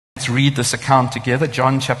Let's read this account together,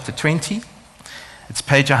 John chapter 20. It's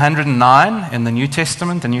page 109 in the New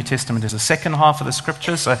Testament. The New Testament is the second half of the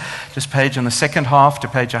scripture, so just page in the second half to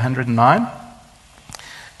page 109.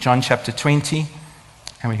 John chapter 20,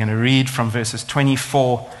 and we're going to read from verses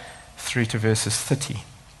 24 through to verses 30.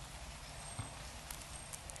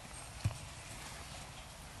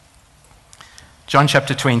 John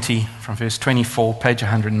chapter 20, from verse 24, page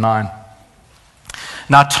 109.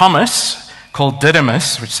 Now Thomas, called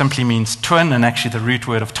Didymus, which simply means twin, and actually the root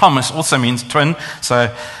word of Thomas also means twin,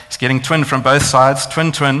 so he's getting twin from both sides,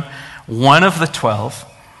 twin, one of the 12,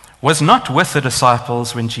 was not with the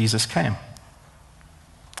disciples when Jesus came.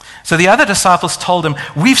 So the other disciples told him,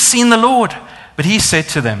 "We've seen the Lord." But he said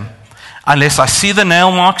to them, "Unless I see the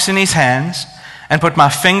nail marks in his hands, and put my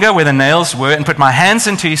finger where the nails were, and put my hands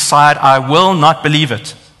into his side, I will not believe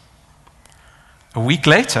it." A week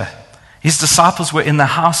later, his disciples were in the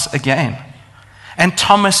house again, and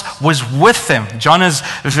Thomas was with them. John is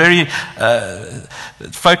very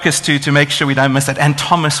focused to make sure we don't miss that. And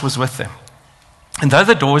Thomas was with them. And though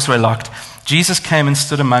the doors were locked, Jesus came and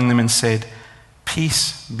stood among them and said,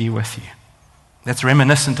 "Peace be with you." That's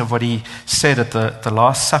reminiscent of what he said at the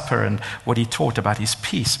Last Supper and what he taught about his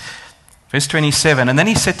peace. Verse 27, and then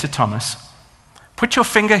he said to Thomas, "Put your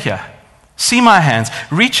finger here. See my hands.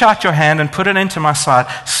 Reach out your hand and put it into my side.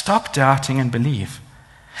 Stop doubting and believe."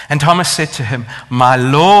 And Thomas said to him, "My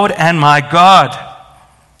Lord and my God."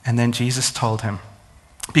 And then Jesus told him,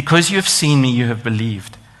 "Because you have seen me, you have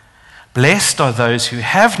believed. Blessed are those who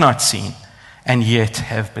have not seen and yet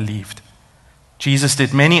have believed." Jesus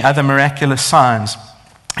did many other miraculous signs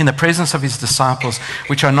in the presence of his disciples,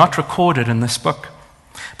 which are not recorded in this book.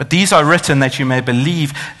 But these are written that you may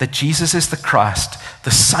believe that Jesus is the Christ,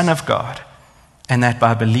 the Son of God, and that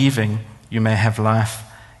by believing you may have life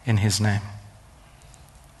in his name.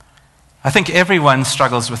 I think everyone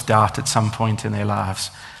struggles with doubt at some point in their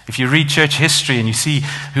lives. If you read church history and you see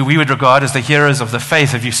who we would regard as the heroes of the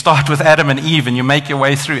faith, if you start with Adam and Eve and you make your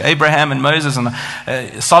way through Abraham and Moses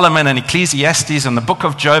and Solomon and Ecclesiastes and the book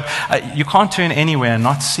of Job, you can't turn anywhere and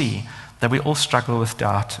not see that we all struggle with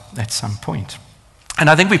doubt at some point. And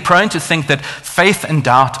I think we're prone to think that faith and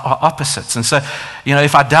doubt are opposites. And so,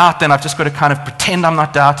 if I doubt, then I've just got to kind of pretend I'm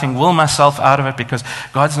not doubting, will myself out of it because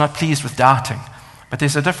God's not pleased with doubting. But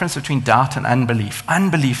there's a difference between doubt and unbelief.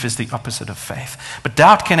 Unbelief is the opposite of faith. But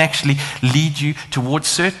doubt can actually lead you towards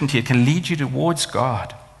certainty. It can lead you towards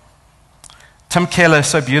God. Tim Keller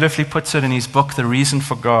so beautifully puts it in his book, The Reason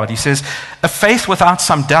for God. He says, "A faith without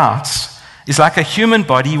some doubts is like a human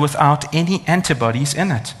body without any antibodies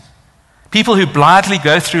in it. People who blithely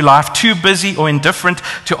go through life too busy or indifferent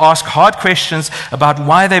to ask hard questions about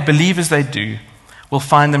why they believe as they do will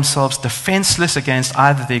find themselves defenseless against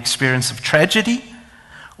either the experience of tragedy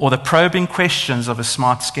or the probing questions of a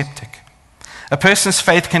smart skeptic. A person's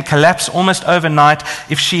faith can collapse almost overnight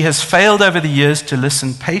if she has failed over the years to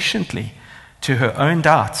listen patiently to her own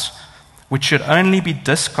doubts, which should only be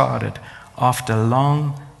discarded after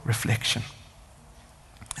long reflection."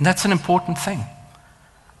 And that's an important thing.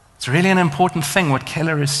 It's really an important thing what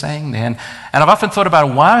Keller is saying there. And I've often thought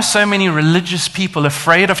about why are so many religious people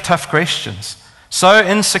afraid of tough questions, so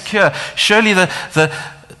insecure? Surely the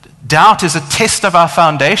doubt is a test of our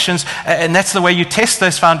foundations, and that's the way you test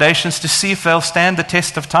those foundations to see if they'll stand the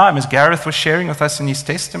test of time, as Gareth was sharing with us in his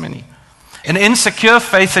testimony. An insecure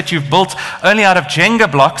faith that you've built only out of Jenga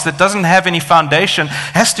blocks that doesn't have any foundation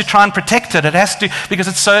has to try and protect it. It has to, because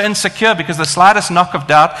it's so insecure, because the slightest knock of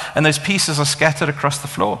doubt and those pieces are scattered across the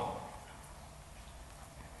floor.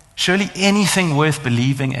 Surely anything worth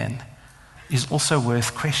believing in is also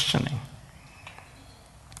worth questioning.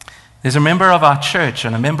 There's a member of our church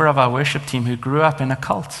and a member of our worship team who grew up in a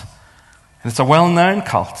cult. And it's a well-known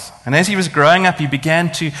cult. And as he was growing up, he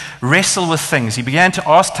began to wrestle with things. He began to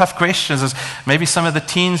ask tough questions, as maybe some of the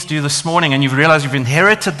teens do this morning, and you've realized you've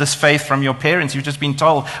inherited this faith from your parents. You've just been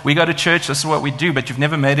told, we go to church, this is what we do, but you've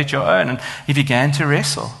never made it your own. And he began to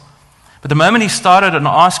wrestle. But the moment he started on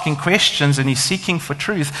asking questions and he's seeking for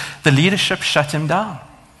truth, the leadership shut him down.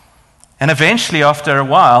 And eventually, after a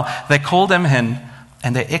while, they called him in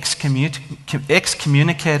and they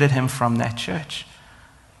excommunicated him from that church.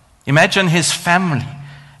 Imagine his family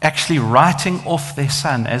actually writing off their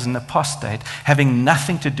son as an apostate, having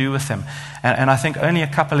nothing to do with him. And I think only a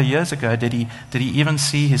couple of years ago did he even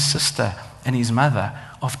see his sister and his mother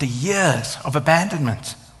after years of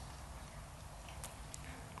abandonment.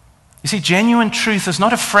 You see, genuine truth is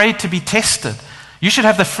not afraid to be tested. You should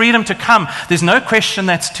have the freedom to come. There's no question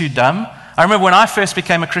that's too dumb. I remember when I first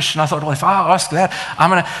became a Christian, I thought, well, if I ask that, I'm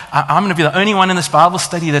going to be the only one in this Bible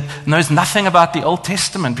study that knows nothing about the Old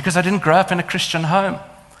Testament because I didn't grow up in a Christian home.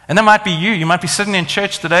 And that might be you. You might be sitting in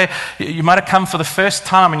church today. You might have come for the first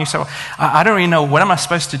time and you say, well, I don't really know, what am I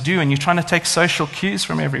supposed to do? And you're trying to take social cues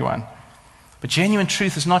from everyone. But genuine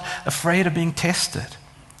truth is not afraid of being tested.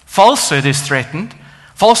 Falsehood is threatened.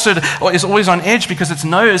 Falsehood is always on edge because it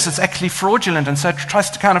knows it's actually fraudulent, and so it tries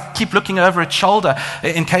to kind of keep looking over its shoulder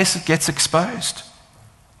in case it gets exposed.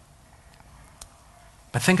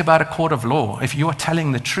 But think about a court of law. If you are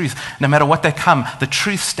telling the truth, no matter what they come, the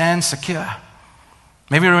truth stands secure.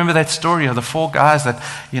 Maybe remember that story of the 4 guys that,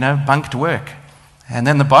 bunked work. And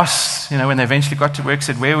then the boss, when they eventually got to work,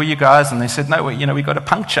 said, "Where were you guys?" And they said, "No, we got a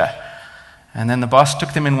puncture." And then the boss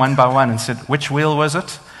took them in one by one and said, "Which wheel was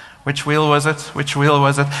it? Which wheel was it? Which wheel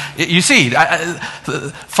was it?" You see,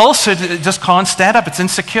 falsehood just can't stand up. It's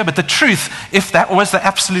insecure. But the truth, if that was the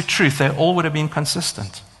absolute truth, they all would have been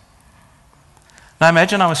consistent. Now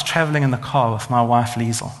imagine I was traveling in the car with my wife,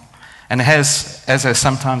 Liesel. And as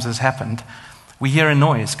sometimes has happened, we hear a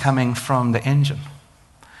noise coming from the engine.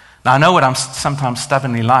 Now I know what I'm sometimes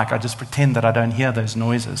stubbornly like. I just pretend that I don't hear those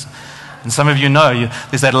noises. And some of you know,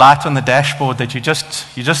 there's that light on the dashboard that you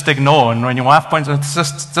just ignore. And when your wife points out,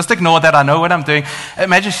 just ignore that, I know what I'm doing.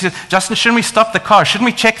 Imagine she says, "Justin, shouldn't we stop the car? Shouldn't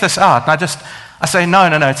we check this out?" And I say, no,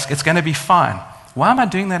 it's going to be fine. Why am I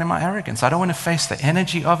doing that in my arrogance? I don't want to face the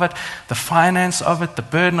energy of it, the finance of it, the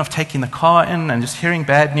burden of taking the car in and just hearing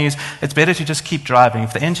bad news. It's better to just keep driving.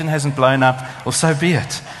 If the engine hasn't blown up, well, so be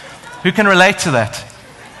it. Who can relate to that?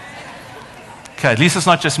 Okay, at least it's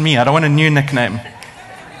not just me. I don't want a new nickname.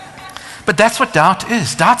 But that's what doubt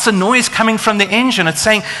is. Doubt's a noise coming from the engine. It's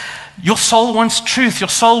saying, your soul wants truth. Your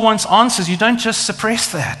soul wants answers. You don't just suppress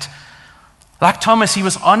that. Like Thomas, he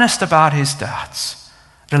was honest about his doubts.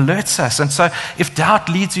 It alerts us. And so if doubt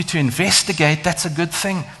leads you to investigate, that's a good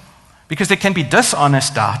thing. Because there can be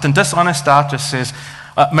dishonest doubt. And dishonest doubt just says,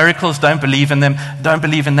 miracles, don't believe in them. Don't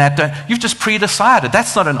believe in that. You've just pre-decided.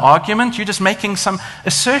 That's not an argument. You're just making some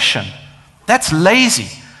assertion. That's lazy.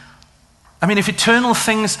 I mean, if eternal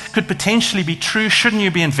things could potentially be true, shouldn't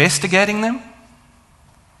you be investigating them?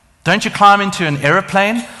 Don't you climb into an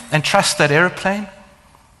airplane and trust that airplane?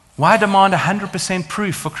 Why demand 100%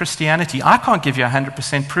 proof for Christianity? I can't give you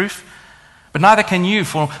 100% proof, but neither can you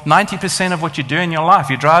for 90% of what you do in your life.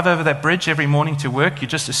 You drive over that bridge every morning to work, you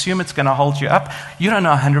just assume it's going to hold you up. You don't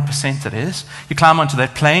know 100% it is. You climb onto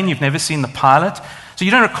that plane, you've never seen the pilot. So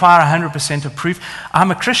you don't require 100% of proof.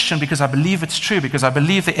 I'm a Christian because I believe it's true, because I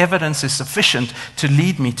believe the evidence is sufficient to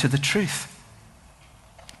lead me to the truth.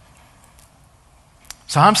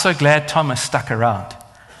 So I'm so glad Thomas stuck around,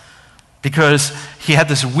 because he had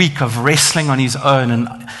this week of wrestling on his own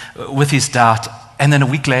and with his doubt, and then a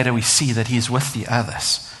week later we see that he's with the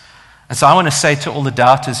others. And so I want to say to all the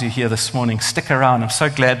doubters who are here this morning, stick around. I'm so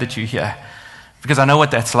glad that you're here, because I know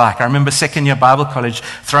what that's like. I remember second-year Bible college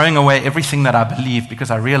throwing away everything that I believed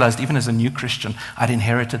because I realized even as a new Christian, I'd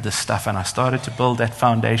inherited this stuff, and I started to build that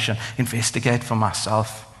foundation, investigate for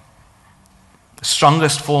myself. The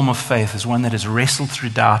strongest form of faith is one that has wrestled through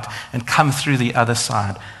doubt and come through the other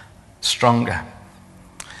side stronger.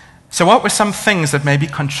 So what were some things that maybe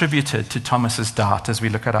contributed to Thomas's doubt as we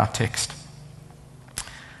look at our text?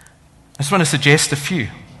 I just want to suggest a few.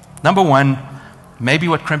 Number one, maybe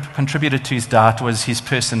what contributed to his doubt was his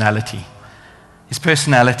personality. His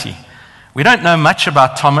personality. We don't know much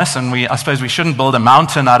about Thomas, and I suppose we shouldn't build a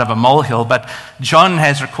mountain out of a molehill, but John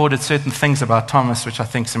has recorded certain things about Thomas which I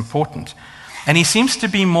think is important. And he seems to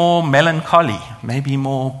be more melancholy, maybe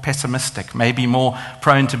more pessimistic, maybe more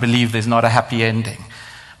prone to believe there's not a happy ending,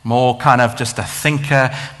 more kind of just a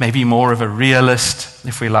thinker, maybe more of a realist,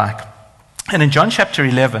 if we like. And in John chapter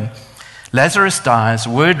 11, Lazarus dies,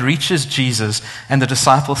 word reaches Jesus, and the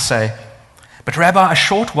disciples say, "But Rabbi, a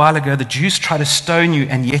short while ago the Jews tried to stone you,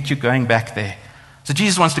 and yet you're going back there." So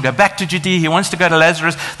Jesus wants to go back to Judea. He wants to go to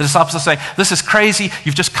Lazarus. The disciples are saying, "This is crazy.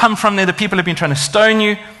 You've just come from there. The people have been trying to stone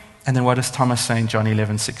you." And then what does Thomas say in John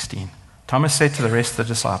 11:16? Thomas said to the rest of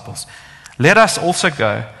the disciples, "Let us also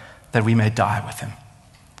go that we may die with him."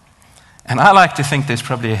 And I like to think there's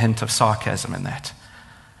probably a hint of sarcasm in that.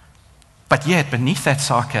 But yet, beneath that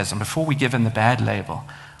sarcasm, before we give him the bad label,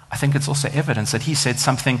 I think it's also evidence that he said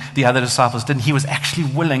something the other disciples didn't. He was actually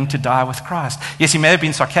willing to die with Christ. Yes, he may have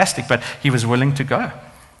been sarcastic, but he was willing to go,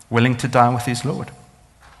 willing to die with his Lord.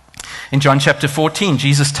 In John chapter 14,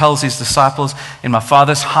 Jesus tells his disciples, "In my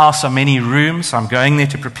Father's house are many rooms. I'm going there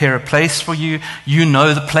to prepare a place for you. You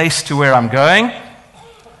know the place to where I'm going."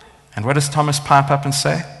 And what does Thomas pipe up and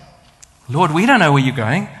say? "Lord, we don't know where you're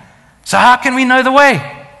going. So how can we know the way?"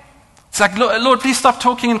 It's like, "Lord, please stop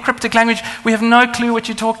talking in cryptic language. We have no clue what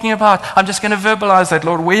you're talking about. I'm just going to verbalize that.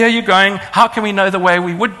 Lord, where are you going? How can we know the way?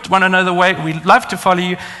 We would want to know the way. We'd love to follow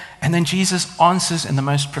you." And then Jesus answers in the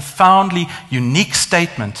most profoundly unique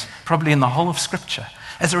statement, probably in the whole of Scripture,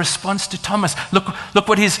 as a response to Thomas. Look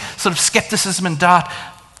what his sort of skepticism and doubt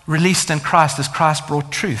released in Christ as Christ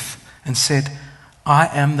brought truth and said, I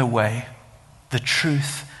am the way, the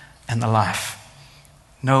truth, and the life.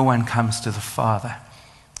 No one comes to the Father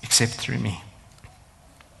except through me.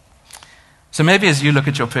 So maybe as you look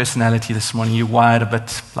at your personality this morning, you're wired a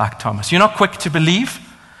bit like Thomas. You're not quick to believe,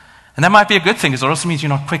 and that might be a good thing, because it also means you're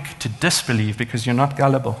not quick to disbelieve because you're not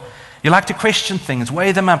gullible. You like to question things,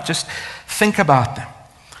 weigh them up, just think about them.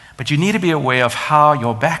 But you need to be aware of how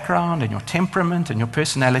your background and your temperament and your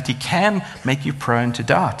personality can make you prone to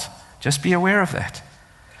doubt. Just be aware of that.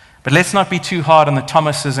 But let's not be too hard on the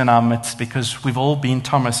Thomases in our midst, because we've all been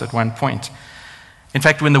Thomas at one point. In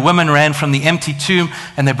fact, when the women ran from the empty tomb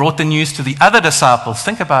and they brought the news to the other disciples,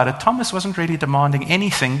 think about it, Thomas wasn't really demanding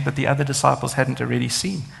anything that the other disciples hadn't already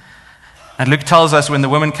seen. And Luke tells us when the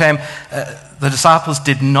women came, the disciples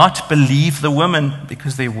did not believe the women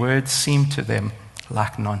because their words seemed to them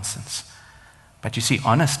like nonsense. But you see,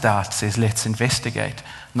 honest doubt says let's investigate,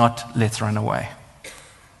 not let's run away.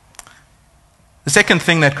 The second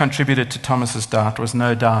thing that contributed to Thomas's doubt was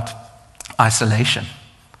no doubt isolation.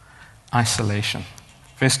 Isolation.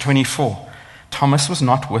 Verse 24, Thomas was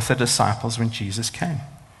not with the disciples when Jesus came.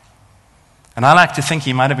 And I like to think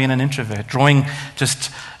he might have been an introvert, drawing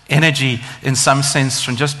just energy in some sense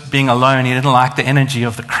from just being alone. He didn't like the energy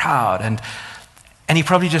of the crowd. And he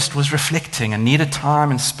probably just was reflecting and needed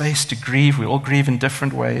time and space to grieve. We all grieve in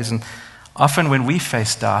different ways. And often when we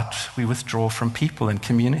face doubt, we withdraw from people and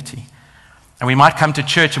community. And we might come to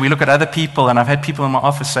church and we look at other people, and I've had people in my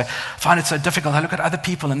office say, I find it so difficult. I look at other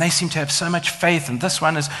people and they seem to have so much faith, and this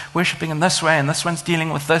one is worshiping in this way and this one's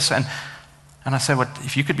dealing with this. And I say, well,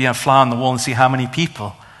 if you could be a fly on the wall and see how many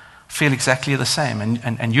people feel exactly the same,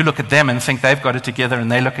 and you look at them and think they've got it together,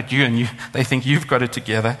 and they look at you and they think you've got it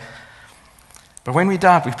together. But when we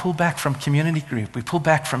doubt, we pull back from community group. We pull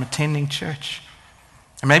back from attending church.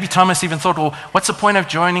 And maybe Thomas even thought, well, what's the point of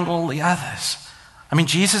joining all the others? I mean,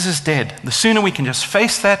 Jesus is dead. The sooner we can just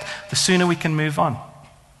face that, the sooner we can move on.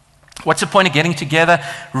 What's the point of getting together,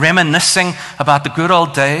 reminiscing about the good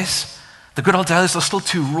old days? The good old days are still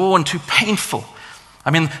too raw and too painful.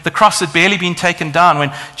 I mean, the cross had barely been taken down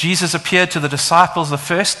when Jesus appeared to the disciples the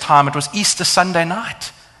first time. It was Easter Sunday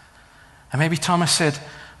night. And maybe Thomas said,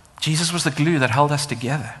 Jesus was the glue that held us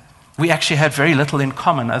together. We actually had very little in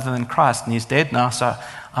common other than Christ, and he's dead now, so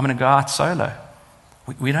I'm going to go out solo.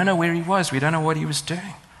 We don't know where he was. We don't know what he was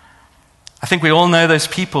doing. I think we all know those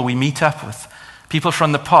people we meet up with, people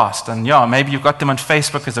from the past. And yeah, maybe you've got them on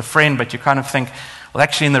Facebook as a friend, but you kind of think, well,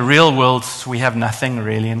 actually in the real world, we have nothing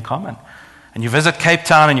really in common. And you visit Cape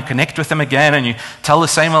Town and you connect with them again and you tell the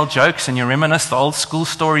same old jokes and you reminisce the old school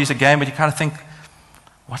stories again, but you kind of think,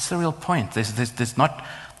 what's the real point? There's not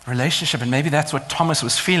a relationship. And maybe that's what Thomas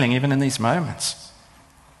was feeling even in these moments.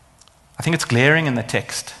 I think it's glaring in the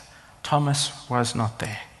text. Thomas was not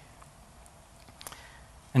there.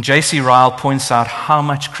 And J.C. Ryle points out how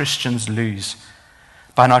much Christians lose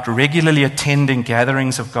by not regularly attending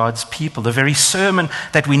gatherings of God's people. The very sermon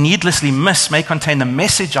that we needlessly miss may contain the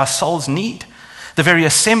message our souls need. The very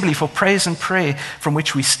assembly for praise and prayer from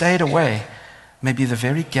which we stayed away may be the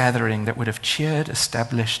very gathering that would have cheered,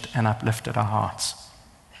 established, and uplifted our hearts.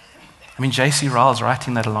 I mean, J.C. Ryle's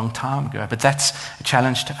writing that a long time ago, but that's a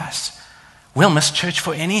challenge to us. We'll miss church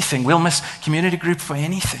for anything. We'll miss community group for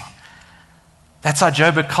anything. That's our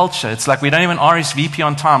Joburg culture. It's like we don't even RSVP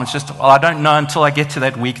on time. It's just, well, I don't know until I get to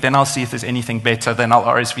that week. Then I'll see if there's anything better. Then I'll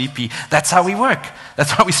RSVP. That's how we work.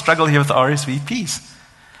 That's why we struggle here with the RSVPs.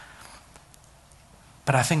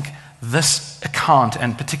 But I think this account,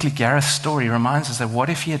 and particularly Gareth's story, reminds us that what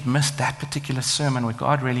if he had missed that particular sermon where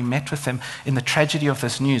God really met with him in the tragedy of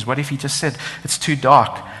this news? What if he just said, it's too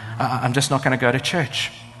dark. I'm just not going to go to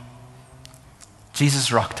church.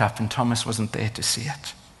 Jesus rocked up and Thomas wasn't there to see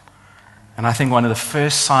it. And I think one of the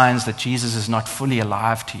first signs that Jesus is not fully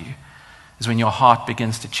alive to you is when your heart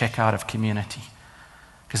begins to check out of community.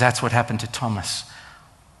 Because that's what happened to Thomas.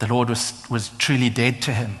 The Lord was truly dead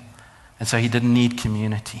to him, and so he didn't need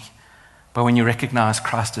community. But when you recognize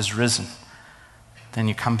Christ is risen, then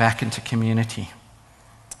you come back into community.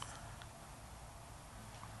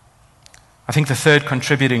 I think the third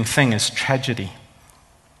contributing thing is tragedy.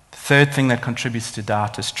 Third thing that contributes to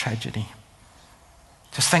doubt is tragedy.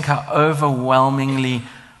 Just think how overwhelmingly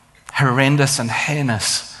horrendous and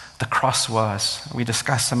heinous the cross was. We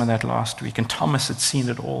discussed some of that last week, and Thomas had seen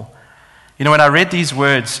it all. You know, when I read these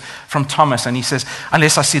words from Thomas, and he says,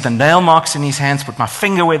 unless I see the nail marks in his hands, put my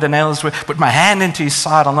finger where the nails were, put my hand into his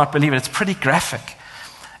side, I'll not believe it. It's pretty graphic.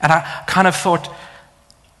 And I kind of thought,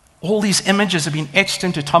 All these images have been etched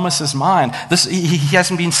into Thomas's mind. He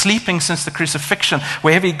hasn't been sleeping since the crucifixion.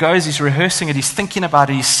 Wherever he goes, he's rehearsing it. He's thinking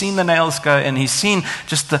about it. He's seen the nails go in. He's seen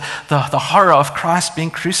just the horror of Christ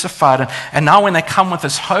being crucified. And now when they come with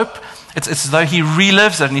this hope, it's as though he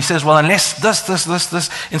relives it. And he says, well, unless this,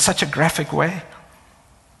 in such a graphic way.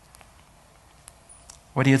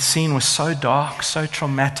 What he had seen was so dark, so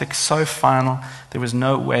traumatic, so final, there was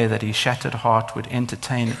no way that his shattered heart would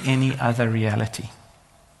entertain any other reality.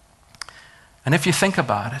 And if you think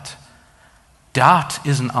about it, doubt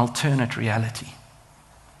is an alternate reality.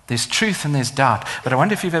 There's truth and there's doubt. But I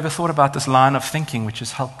wonder if you've ever thought about this line of thinking which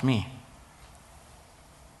has helped me.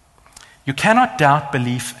 You cannot doubt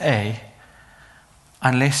belief A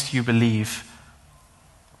unless you believe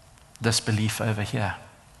this belief over here,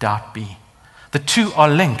 doubt B. The two are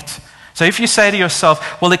linked. So if you say to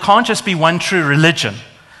yourself, well, there can't just be one true religion,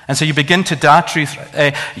 and so you begin to doubt truth,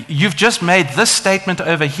 you've just made this statement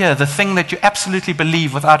over here, the thing that you absolutely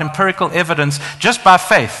believe without empirical evidence, just by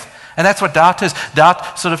faith. And that's what doubt is.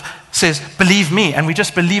 Doubt sort of says, believe me, and we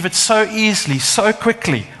just believe it so easily, so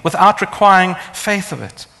quickly, without requiring faith of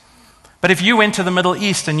it. But if you went to the Middle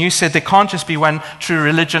East and you said there can't just be one true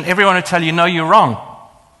religion, everyone would tell you, no, you're wrong.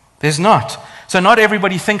 There's not. So not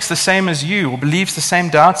everybody thinks the same as you or believes the same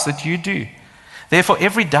doubts that you do. Therefore,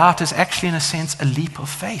 every doubt is actually, in a sense, a leap of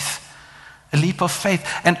faith. A leap of faith.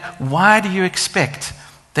 And why do you expect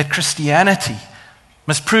that Christianity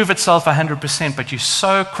must prove itself 100%, but you're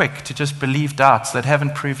so quick to just believe doubts that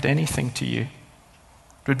haven't proved anything to you?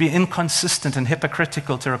 It would be inconsistent and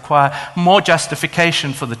hypocritical to require more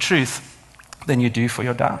justification for the truth than you do for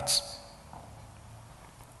your doubts.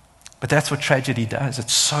 But that's what tragedy does.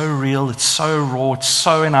 It's so real, it's so raw, it's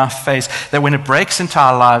so in our face that when it breaks into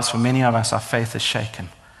our lives, for many of us, our faith is shaken.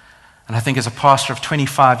 And I think as a pastor of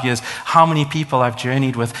 25 years, how many people I've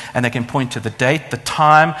journeyed with, and they can point to the date, the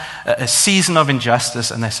time, a season of injustice,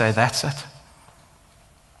 and they say, that's it.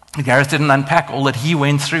 And Gareth didn't unpack all that he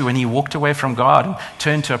went through when he walked away from God and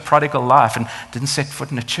turned to a prodigal life and didn't set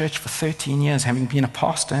foot in a church for 13 years, having been a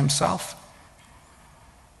pastor himself.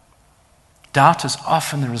 Doubt is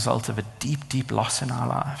often the result of a deep, deep loss in our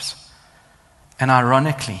lives. And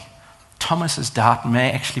ironically, Thomas's doubt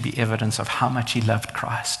may actually be evidence of how much he loved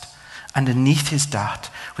Christ. Underneath his doubt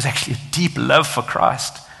was actually a deep love for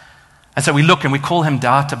Christ. And so we look and we call him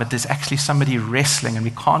doubter, but there's actually somebody wrestling, and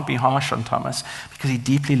we can't be harsh on Thomas because he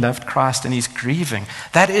deeply loved Christ and he's grieving.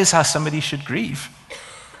 That is how somebody should grieve.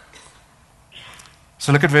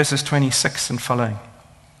 So look at verses 26 and following.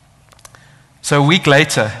 So a week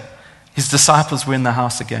later, his disciples were in the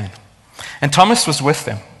house again, and Thomas was with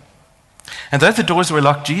them. And though the doors were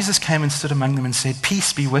locked, Jesus came and stood among them and said,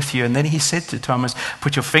 peace be with you. And then he said to Thomas,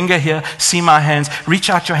 put your finger here, see my hands, reach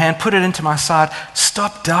out your hand, put it into my side,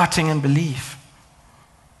 stop doubting and believe.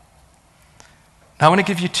 Now I want to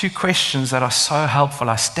give you two questions that are so helpful.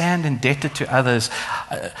 I stand indebted to others.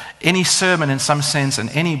 Any sermon in some sense and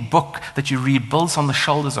any book that you read builds on the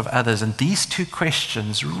shoulders of others. And these two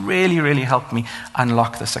questions really, really helped me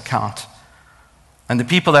unlock this account. And the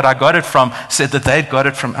people that I got it from said that they'd got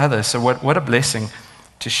it from others. So what a blessing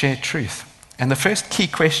to share truth. And the first key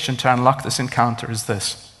question to unlock this encounter is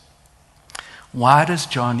this. Why does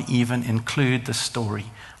John even include the story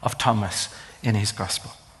of Thomas in his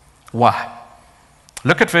gospel? Why?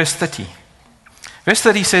 Look at verse 30. Verse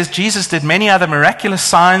 30 says, Jesus did many other miraculous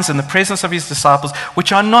signs in the presence of his disciples,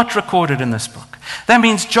 which are not recorded in this book. That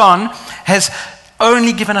means John has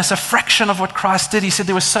only given us a fraction of what Christ did. He said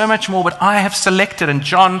there was so much more, but I have selected. And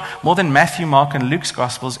John, more than Matthew, Mark, and Luke's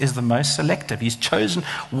Gospels, is the most selective. He's chosen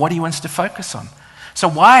what he wants to focus on. So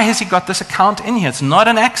why has he got this account in here? It's not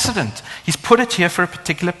an accident. He's put it here for a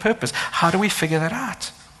particular purpose. How do we figure that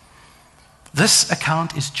out? This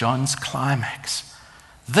account is John's climax.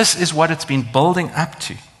 This is what it's been building up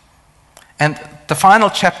to. And the final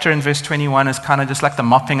chapter in verse 21 is kind of just like the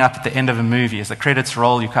mopping up at the end of a movie. As the credits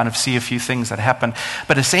roll, you kind of see a few things that happen.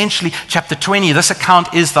 But essentially, chapter 20, this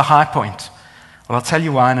account is the high point. Well, I'll tell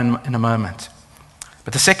you why in a moment.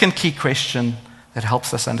 But the second key question that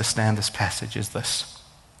helps us understand this passage is this.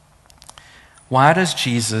 Why does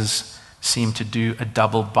Jesus seem to do a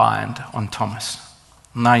double bind on Thomas?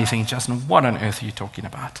 Now you think, Justin, what on earth are you talking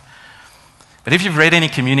about? But if you've read any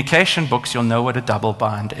communication books, you'll know what a double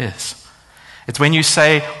bind is. It's when you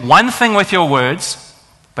say one thing with your words,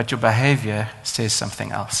 but your behavior says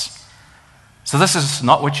something else. So this is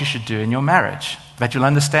not what you should do in your marriage, but you'll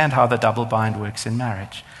understand how the double bind works in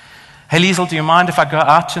marriage. Hey, Liesl, do you mind if I go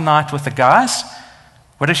out tonight with the guys?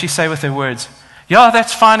 What does she say with her words? Yeah,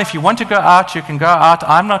 that's fine. If you want to go out, you can go out.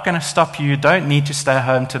 I'm not going to stop you. You don't need to stay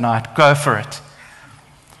home tonight. Go for it.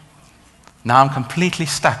 Now I'm completely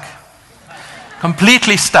stuck.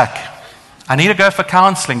 Completely stuck. I need to go for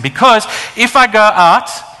counseling, because if I go out,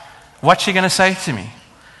 what's she going to say to me?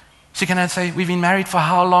 She's going to say, we've been married for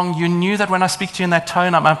how long? You knew that when I speak to you in that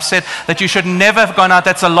tone, I'm upset, that you should never have gone out.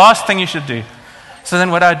 That's the last thing you should do. So then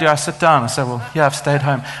what do? I sit down. I say, well, yeah, I've stayed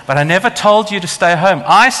home. But I never told you to stay home.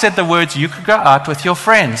 I said the words, you could go out with your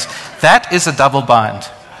friends. That is a double bind.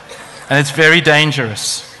 And it's very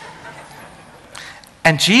dangerous.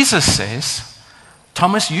 And Jesus says,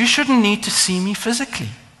 Thomas, you shouldn't need to see me physically.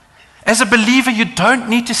 As a believer, you don't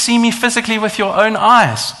need to see me physically with your own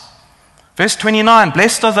eyes. Verse 29,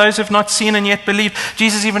 blessed are those who have not seen and yet believed.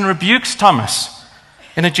 Jesus even rebukes Thomas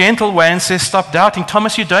in a gentle way and says, stop doubting.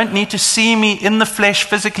 Thomas, you don't need to see me in the flesh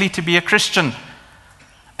physically to be a Christian.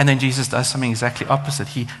 And then Jesus does something exactly opposite.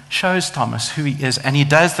 He shows Thomas who he is, and he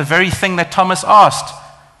does the very thing that Thomas asked.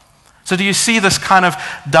 So do you see this kind of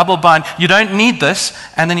double bind? You don't need this.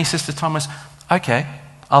 And then he says to Thomas, okay,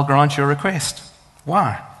 I'll grant your request.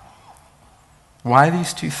 Why? Why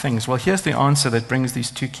these two things? Well, here's the answer that brings these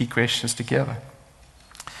two key questions together.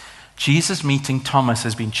 Jesus meeting Thomas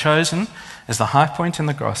has been chosen as the high point in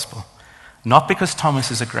the gospel, not because Thomas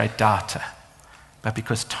is a great doubter, but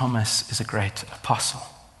because Thomas is a great apostle.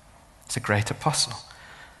 It's a great apostle.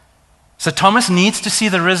 So Thomas needs to see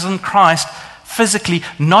the risen Christ physically,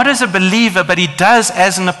 not as a believer, but he does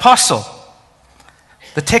as an apostle.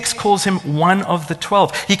 The text calls him one of the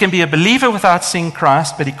 12. He can be a believer without seeing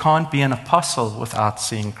Christ, but he can't be an apostle without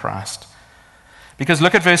seeing Christ. Because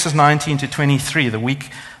look at verses 19 to 23, the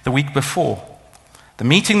week before. The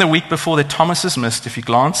meeting the week before that Thomas has missed, if you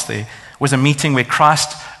glance there, was a meeting where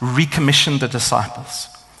Christ recommissioned the disciples.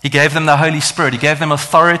 He gave them the Holy Spirit. He gave them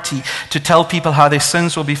authority to tell people how their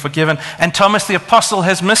sins will be forgiven. And Thomas the apostle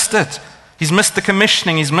has missed it. He's missed the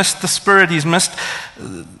commissioning. He's missed the Spirit. He's missed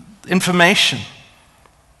information.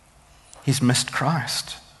 He's missed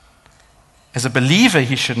Christ. As a believer,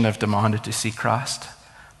 he shouldn't have demanded to see Christ.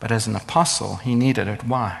 But as an apostle, he needed it.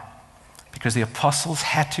 Why? Because the apostles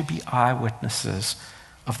had to be eyewitnesses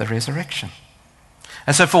of the resurrection.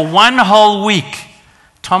 And so for one whole week,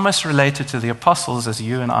 Thomas related to the apostles as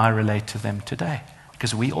you and I relate to them today.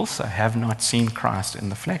 Because we also have not seen Christ in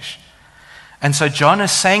the flesh. And so John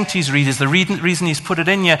is saying to his readers, the reason he's put it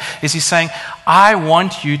in here is he's saying, I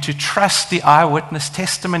want you to trust the eyewitness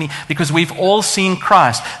testimony, because we've all seen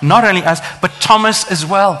Christ. Not only us, but Thomas as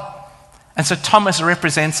well. And so Thomas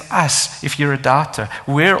represents us if you're a doubter.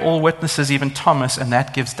 We're all witnesses, even Thomas, and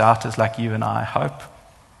that gives doubters like you and I hope.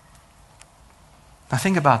 Now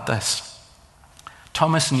think about this.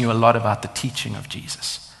 Thomas knew a lot about the teaching of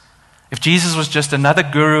Jesus. If Jesus was just another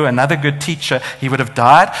guru, another good teacher, he would have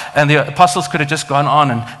died, and the apostles could have just gone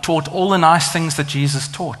on and taught all the nice things that Jesus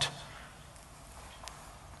taught.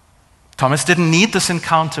 Thomas didn't need this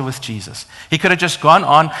encounter with Jesus. He could have just gone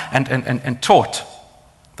on and taught.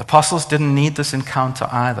 The apostles didn't need this encounter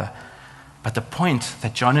either. But the point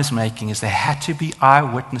that John is making is there had to be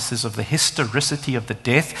eyewitnesses of the historicity of the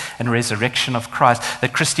death and resurrection of Christ.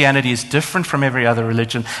 That Christianity is different from every other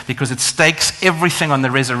religion because it stakes everything on the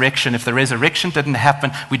resurrection. If the resurrection didn't happen,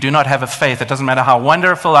 we do not have a faith. It doesn't matter how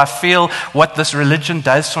wonderful I feel, what this religion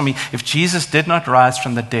does for me. If Jesus did not rise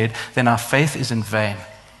from the dead, then our faith is in vain.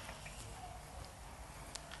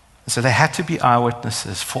 So there had to be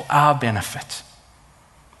eyewitnesses for our benefit.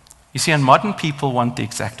 You see, and modern people want the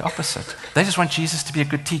exact opposite. They just want Jesus to be a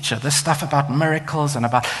good teacher. This stuff about miracles and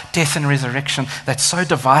about death and resurrection, that's so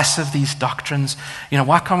divisive, these doctrines.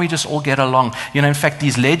 Why can't we just all get along? In fact,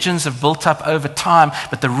 these legends have built up over time,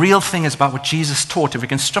 but the real thing is about what Jesus taught. If we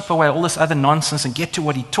can strip away all this other nonsense and get to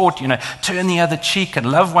what he taught, turn the other cheek and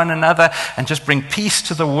love one another and just bring peace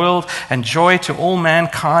to the world and joy to all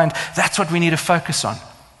mankind, that's what we need to focus on.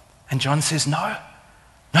 And John says, no.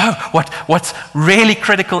 No, what's really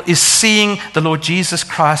critical is seeing the Lord Jesus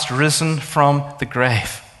Christ risen from the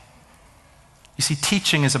grave. You see,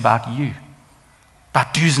 teaching is about you,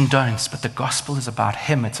 about do's and don'ts, but the gospel is about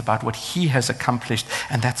him. It's about what he has accomplished,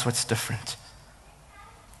 and that's what's different.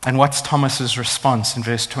 And what's Thomas's response in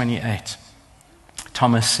verse 28?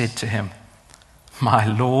 Thomas said to him, my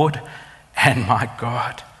Lord and my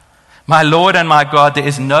God. My Lord and my God, there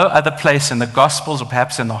is no other place in the Gospels or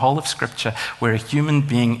perhaps in the whole of Scripture where a human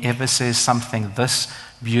being ever says something this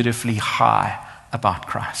beautifully high about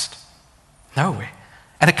Christ. Nowhere.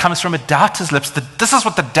 And it comes from a doubter's lips. This is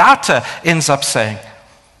what the doubter ends up saying.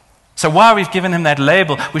 So while we've given him that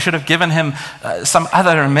label, we should have given him some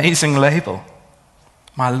other amazing label.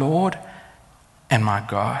 My Lord and my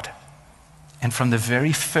God. And from the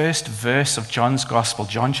very first verse of John's gospel,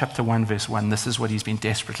 John chapter 1, verse 1, this is what he's been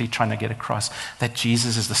desperately trying to get across, that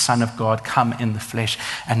Jesus is the Son of God come in the flesh.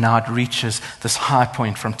 And now it reaches this high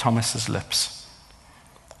point from Thomas's lips.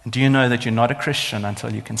 And do you know that you're not a Christian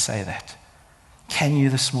until you can say that? Can you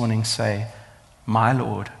this morning say, my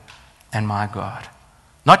Lord and my God?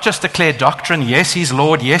 Not just declare doctrine, yes, he's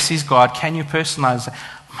Lord, yes, he's God. Can you personalize it?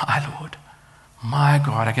 My Lord, my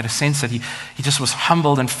God. I get a sense that he just was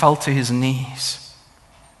humbled and fell to his knees.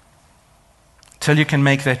 Till you can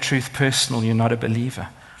make that truth personal, you're not a believer.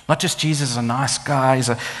 Not just Jesus is a nice guy, he's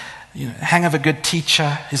a hang of a good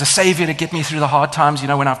teacher, he's a savior to get me through the hard times.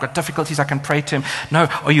 When I've got difficulties, I can pray to him. No,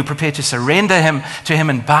 are you prepared to surrender to him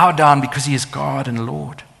and bow down because he is God and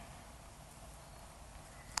Lord?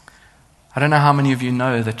 I don't know how many of you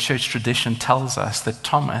know that church tradition tells us that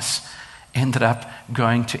Thomas ended up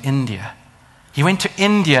going to India. He went to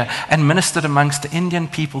India and ministered amongst the Indian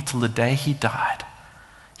people till the day he died.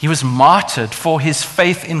 He was martyred for his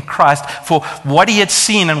faith in Christ, for what he had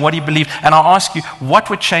seen and what he believed. And I ask you, what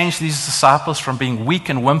would change these disciples from being weak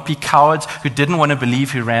and wimpy cowards who didn't want to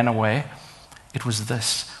believe, who ran away? It was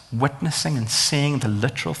this, witnessing and seeing the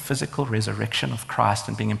literal physical resurrection of Christ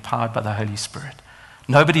and being empowered by the Holy Spirit.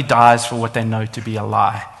 Nobody dies for what they know to be a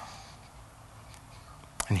lie.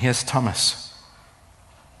 And here's Thomas.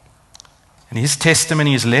 And his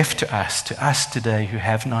testimony is left to us today who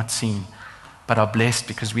have not seen, but are blessed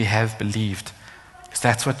because we have believed. Because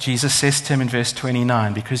that's what Jesus says to him in verse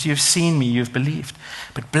 29. Because you've seen me, you've believed.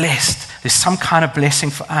 But blessed, there's some kind of blessing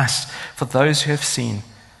for us, for those who have seen,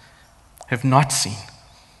 have not seen,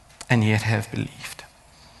 and yet have believed.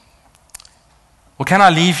 Well, can I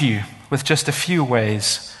leave you with just a few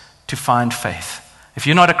ways to find faith? If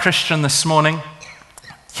you're not a Christian this morning,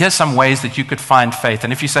 here's some ways that you could find faith.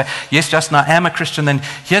 And if you say, yes, Justin, I am a Christian, then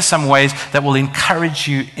here's some ways that will encourage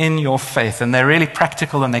you in your faith. And they're really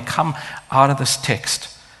practical, and they come out of this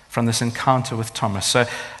text from this encounter with Thomas. So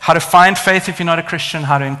how to find faith if you're not a Christian,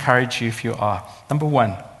 how to encourage you if you are. Number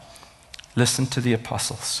one, listen to the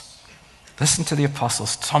apostles. Listen to the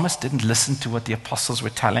apostles. Thomas didn't listen to what the apostles were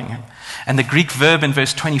telling him. And the Greek verb in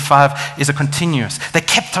verse 25 is a continuous. They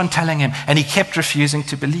kept on telling him, and he kept refusing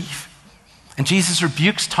to believe. And Jesus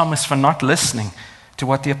rebukes Thomas for not listening to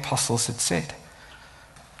what the apostles had said.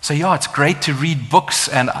 So yeah, it's great to read books,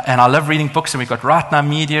 and I love reading books, and we've got Right Now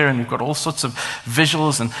Media, and we've got all sorts of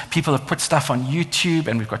visuals, and people have put stuff on YouTube,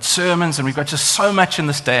 and we've got sermons, and we've got just so much in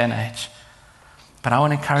this day and age. But I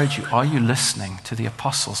want to encourage you, are you listening to the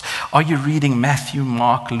apostles? Are you reading Matthew,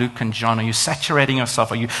 Mark, Luke, and John? Are you saturating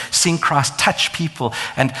yourself? Are you seeing Christ touch people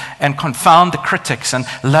and confound the critics and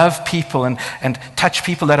love people and touch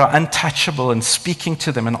people that are untouchable and speaking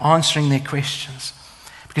to them and answering their questions?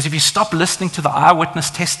 Because if you stop listening to the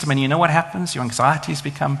eyewitness testimony, you know what happens? Your anxieties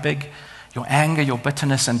become big, your anger, your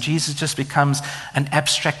bitterness, and Jesus just becomes an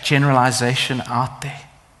abstract generalization out there.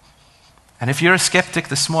 And if you're a skeptic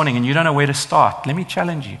this morning and you don't know where to start, let me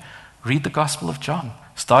challenge you. Read the Gospel of John.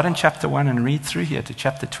 Start in chapter 1 and read through here to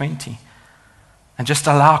chapter 20. And just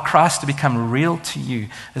allow Christ to become real to you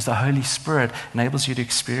as the Holy Spirit enables you to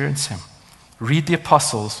experience him. Read the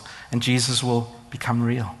apostles and Jesus will become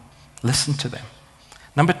real. Listen to them.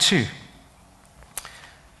 Number 2,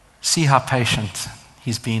 see how patient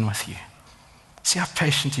he's been with you. See how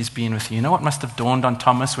patient he's been with you. You know what must have dawned on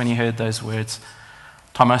Thomas when he heard those words?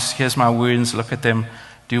 Thomas, here's my wounds, look at them,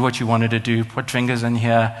 do what you wanted to do, put fingers in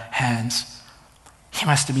here, hands. He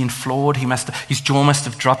must have been flawed, his jaw must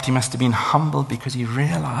have dropped, he must have been humbled because he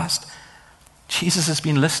realized Jesus has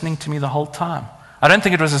been listening to me the whole time. I don't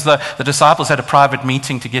think it was as though the disciples had a private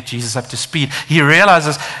meeting to get Jesus up to speed. He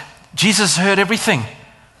realizes Jesus heard everything.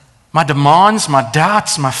 My demands, my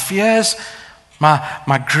doubts, my fears,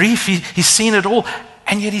 my grief, he's seen it all,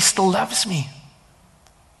 and yet he still loves me.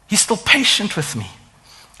 He's still patient with me.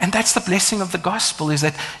 And that's the blessing of the gospel, is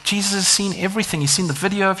that Jesus has seen everything. He's seen the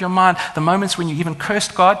video of your mind, the moments when you even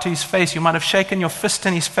cursed God to his face. You might have shaken your fist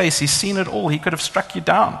in his face. He's seen it all. He could have struck you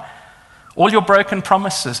down. All your broken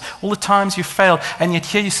promises, all the times you failed, and yet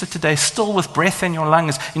here you sit today, still with breath in your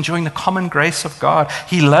lungs, enjoying the common grace of God.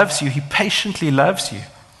 He loves you. He patiently loves you.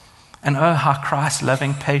 And oh, how Christ's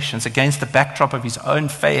loving patience against the backdrop of his own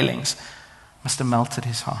failings must have melted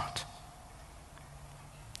his heart.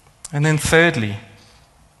 And then thirdly,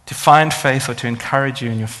 to find faith or to encourage you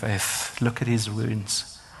in your faith, look at his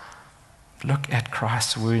wounds. Look at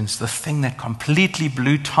Christ's wounds. The thing that completely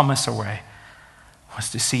blew Thomas away was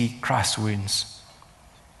to see Christ's wounds.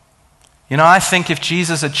 You know, I think if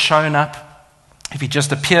Jesus had shown up, if he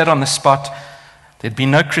just appeared on the spot, there'd be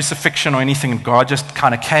no crucifixion or anything, and God just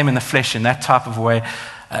kind of came in the flesh in that type of way,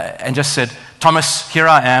 and just said, Thomas, here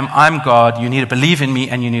I am, I'm God, you need to believe in me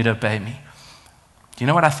and you need to obey me. Do you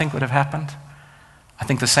know what I think would have happened? I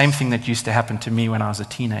think the same thing that used to happen to me when I was a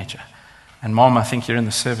teenager. And Mom, I think you're in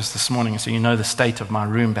the service this morning, so you know the state of my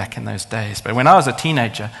room back in those days. But when I was a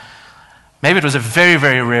teenager, maybe it was a very,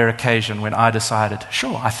 very rare occasion when I decided,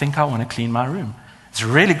 sure, I think I want to clean my room. It's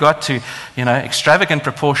really got to, extravagant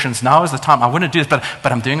proportions. Now is the time. I want to do this,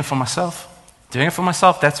 but I'm doing it for myself. Doing it for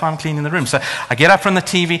myself, that's why I'm cleaning the room. So I get up from the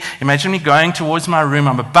TV, imagine me going towards my room,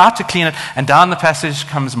 I'm about to clean it, and down the passage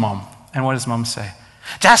comes Mom. And what does Mom say?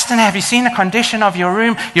 Justin, have you seen the condition of your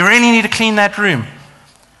room? You really need to clean that room.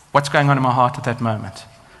 What's going on in my heart at that moment?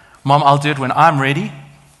 Mom, I'll do it when I'm ready.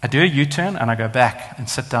 I do a U-turn and I go back and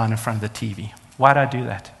sit down in front of the TV. Why do I do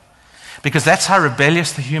that? Because that's how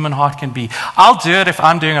rebellious the human heart can be. I'll do it if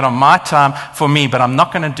I'm doing it on my time for me, but I'm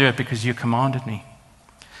not going to do it because you commanded me.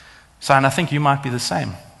 So, and I think you might be the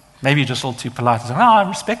same. Maybe you're just all too polite and say, I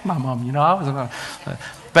respect my mom,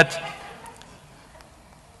 But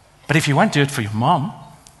if you won't do it for your mom,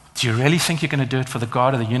 do you really think you're going to do it for the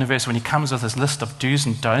God of the universe when he comes with his list of do's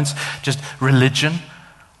and don'ts, just religion?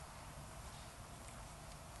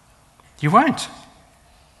 You won't.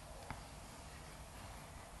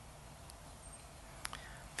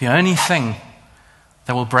 The only thing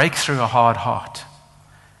that will break through a hard heart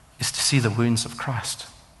is to see the wounds of Christ.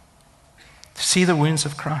 To see the wounds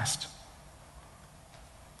of Christ.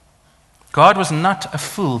 God was not a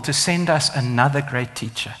fool to send us another great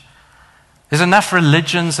teacher. There's enough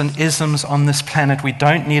religions and isms on this planet. We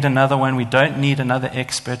don't need another one. We don't need another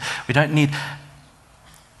expert. We don't need...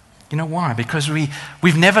 You know why? Because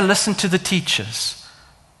we've never listened to the teachers.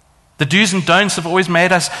 The do's and don'ts have always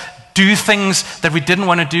made us do things that we didn't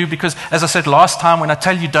want to do because, as I said last time, when I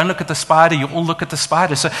tell you don't look at the spider, you all look at the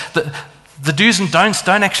spider. So the do's and don'ts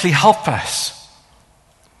don't actually help us.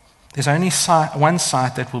 There's only one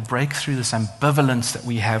side that will break through this ambivalence that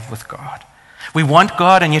we have with God. We want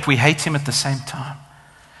God and yet we hate him at the same time.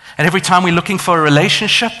 And every time we're looking for a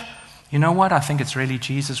relationship, you know what? I think it's really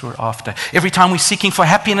Jesus we're after. Every time we're seeking for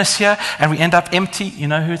happiness here and we end up empty, you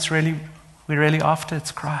know who we're really after?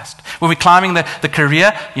 It's Christ. When we're climbing the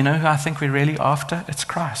career, you know who I think we're really after? It's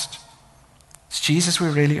Christ. It's Jesus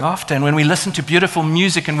we're really after. And when we listen to beautiful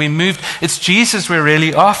music and we're moved, it's Jesus we're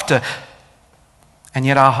really after. And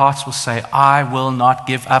yet our hearts will say, I will not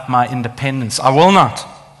give up my independence. I will not.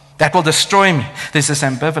 That will destroy me. There's this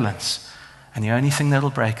ambivalence. And the only thing that will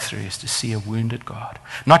break through is to see a wounded God.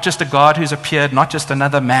 Not just a God who's appeared, not just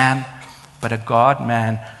another man, but a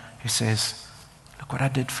God-man who says, look what I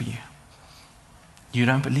did for you. You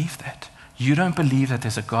don't believe that. You don't believe that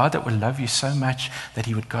there's a God that will love you so much that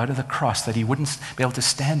he would go to the cross, that he wouldn't be able to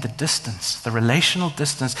stand the distance, the relational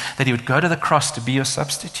distance, that he would go to the cross to be your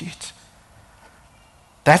substitute.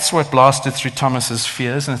 That's what blasted through Thomas's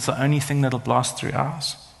fears, and it's the only thing that'll blast through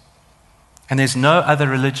ours. And there's no other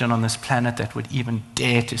religion on this planet that would even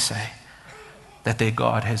dare to say that their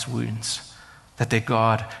God has wounds, that their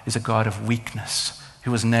God is a God of weakness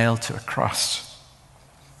who was nailed to a cross.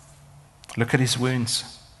 Look at his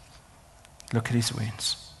wounds. Look at his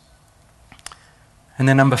wounds. And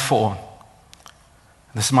then number 4,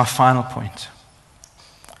 this is my final point.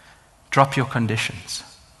 Drop your conditions.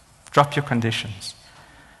 Drop your conditions.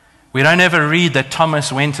 We don't ever read that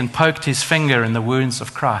Thomas went and poked his finger in the wounds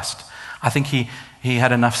of Christ. I think he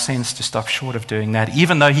had enough sense to stop short of doing that.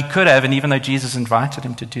 Even though he could have, and even though Jesus invited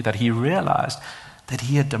him to do that, he realized that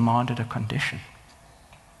he had demanded a condition.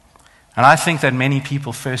 And I think that many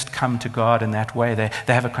people first come to God in that way. They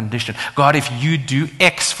have a condition. God, if you do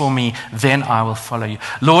X for me, then I will follow you.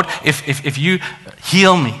 Lord, if you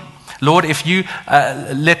heal me. Lord, if you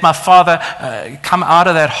let my father come out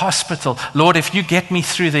of that hospital. Lord, if you get me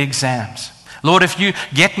through the exams. Lord, if you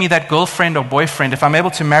get me that girlfriend or boyfriend, if I'm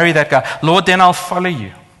able to marry that guy, Lord, then I'll follow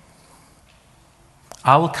you.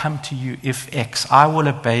 I will come to you if X. I will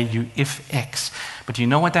obey you if X. But do you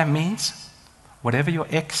know what that means? Whatever your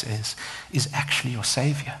X is actually your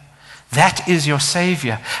Savior. That is your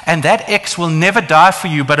Savior. And that X will never die for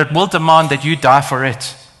you, but it will demand that you die for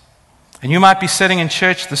it. And you might be sitting in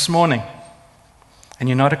church this morning, and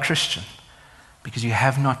you're not a Christian. Because you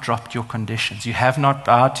have not dropped your conditions. You have not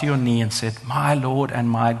bowed to your knee and said, my Lord and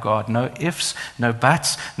my God. No ifs, no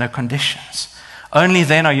buts, no conditions. Only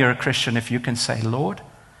then are you a Christian if you can say, Lord,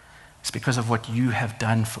 it's because of what you have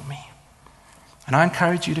done for me. And I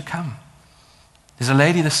encourage you to come. There's a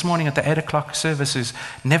lady this morning at the 8 o'clock service who's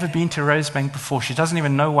never been to Rosebank before. She doesn't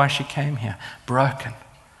even know why she came here. Broken.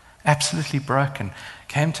 Absolutely broken.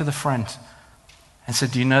 Came to the front and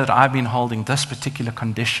said, do you know that I've been holding this particular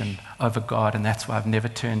condition over God, and that's why I've never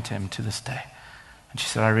turned to him to this day. And she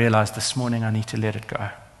said, I realized this morning I need to let it go.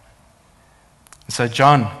 So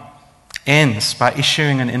John ends by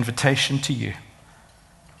issuing an invitation to you.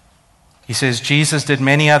 He says, Jesus did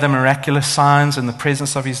many other miraculous signs in the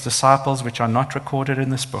presence of his disciples, which are not recorded in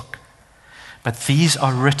this book. But these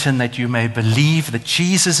are written that you may believe that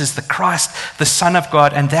Jesus is the Christ, the Son of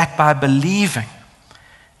God, and that by believing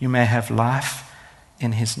you may have life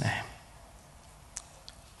in his name.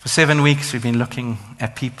 For 7 weeks we've been looking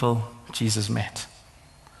at people Jesus met.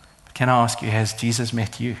 Can I ask you, has Jesus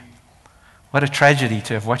met you? What a tragedy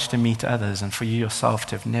to have watched him meet others and for you yourself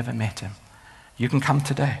to have never met him. You can come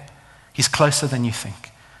today. He's closer than you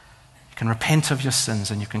think. You can repent of your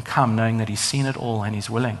sins and you can come knowing that he's seen it all and he's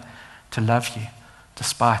willing to love you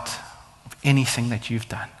despite of anything that you've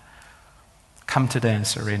done. Come today and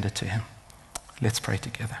surrender to him. Let's pray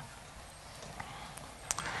together.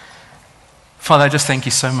 Father, I just thank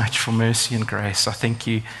you so much for mercy and grace. I thank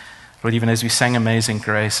you, Lord, even as we sang Amazing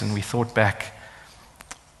Grace and we thought back,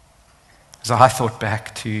 as I thought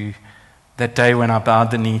back to that day when I bowed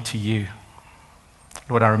the knee to you.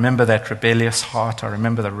 Lord, I remember that rebellious heart. I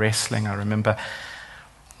remember the wrestling. I remember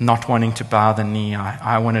not wanting to bow the knee.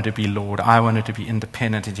 I wanted to be Lord. I wanted to be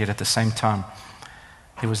independent, and yet at the same time,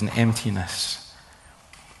 there was an emptiness.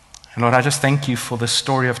 And Lord, I just thank you for the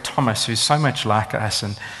story of Thomas, who's so much like us.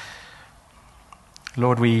 And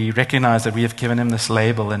Lord, we recognize that we have given him this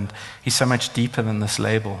label, and he's so much deeper than this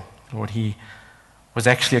label. Lord, he was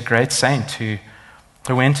actually a great saint who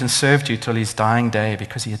went and served you till his dying day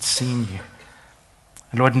because he had seen you.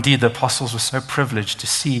 And Lord, indeed, the apostles were so privileged to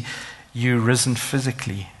see you risen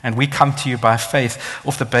physically. And we come to you by faith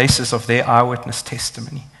off the basis of their eyewitness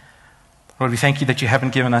testimony. Lord, we thank you that you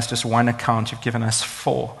haven't given us just one account, you've given us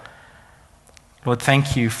 4. Lord,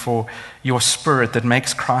 thank you for your Spirit that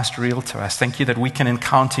makes Christ real to us. Thank you that we can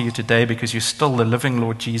encounter you today because you're still the living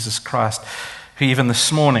Lord Jesus Christ, who even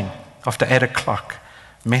this morning, after 8 o'clock,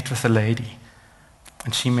 met with a lady,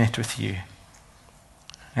 and she met with you.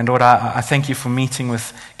 And Lord, I thank you for meeting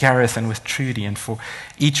with Gareth and with Trudy and for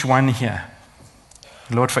each one here.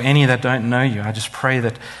 Lord, for any that don't know you, I just pray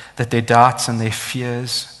that their doubts and their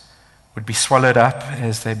fears would be swallowed up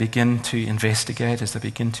as they begin to investigate, as they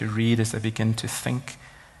begin to read, as they begin to think.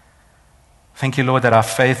 Thank you, Lord, that our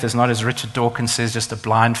faith is not, as Richard Dawkins says, just a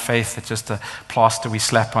blind faith. It's just a plaster we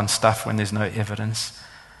slap on stuff when there's no evidence.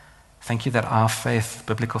 Thank you that our faith,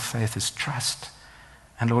 biblical faith, is trust.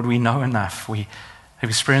 And Lord, we know enough. We have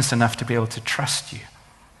experienced enough to be able to trust you.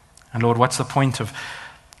 And Lord, what's the point of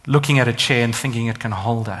looking at a chair and thinking it can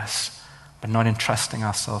hold us, but not entrusting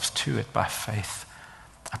ourselves to it by faith?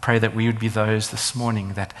 I pray that we would be those this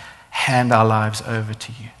morning that hand our lives over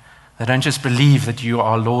to you. That don't just believe that you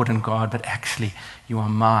are Lord and God, but actually you are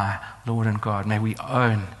my Lord and God. May we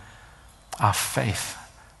own our faith.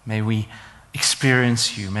 May we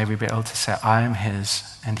experience you. May we be able to say, I am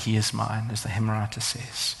his and he is mine, as the hymn writer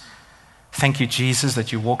says. Thank you, Jesus,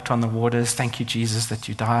 that you walked on the waters. Thank you, Jesus, that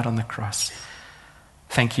you died on the cross.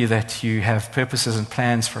 Thank you that you have purposes and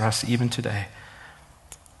plans for us even today.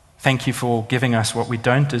 Thank you for giving us what we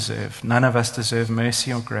don't deserve. None of us deserve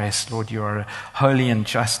mercy or grace. Lord, you are a holy and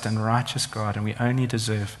just and righteous God, and we only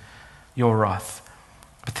deserve your wrath.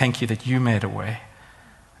 But thank you that you made a way.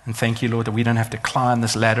 And thank you, Lord, that we don't have to climb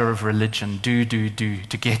this ladder of religion, do,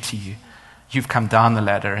 to get to you. You've come down the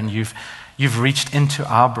ladder, and you've reached into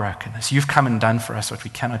our brokenness. You've come and done for us what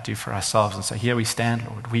we cannot do for ourselves. And so here we stand,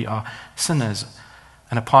 Lord. We are sinners.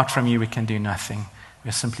 And apart from you, we can do nothing. We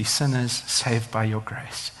are simply sinners saved by your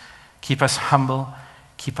grace. Keep us humble.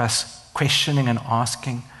 Keep us questioning and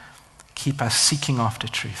asking. Keep us seeking after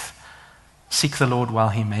truth. Seek the Lord while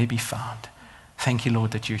he may be found. Thank you, Lord,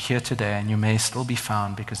 that you're here today and you may still be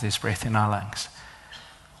found because there's breath in our lungs.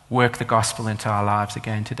 Work the gospel into our lives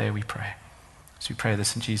again today, we pray. So we pray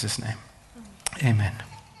this in Jesus' name. Amen.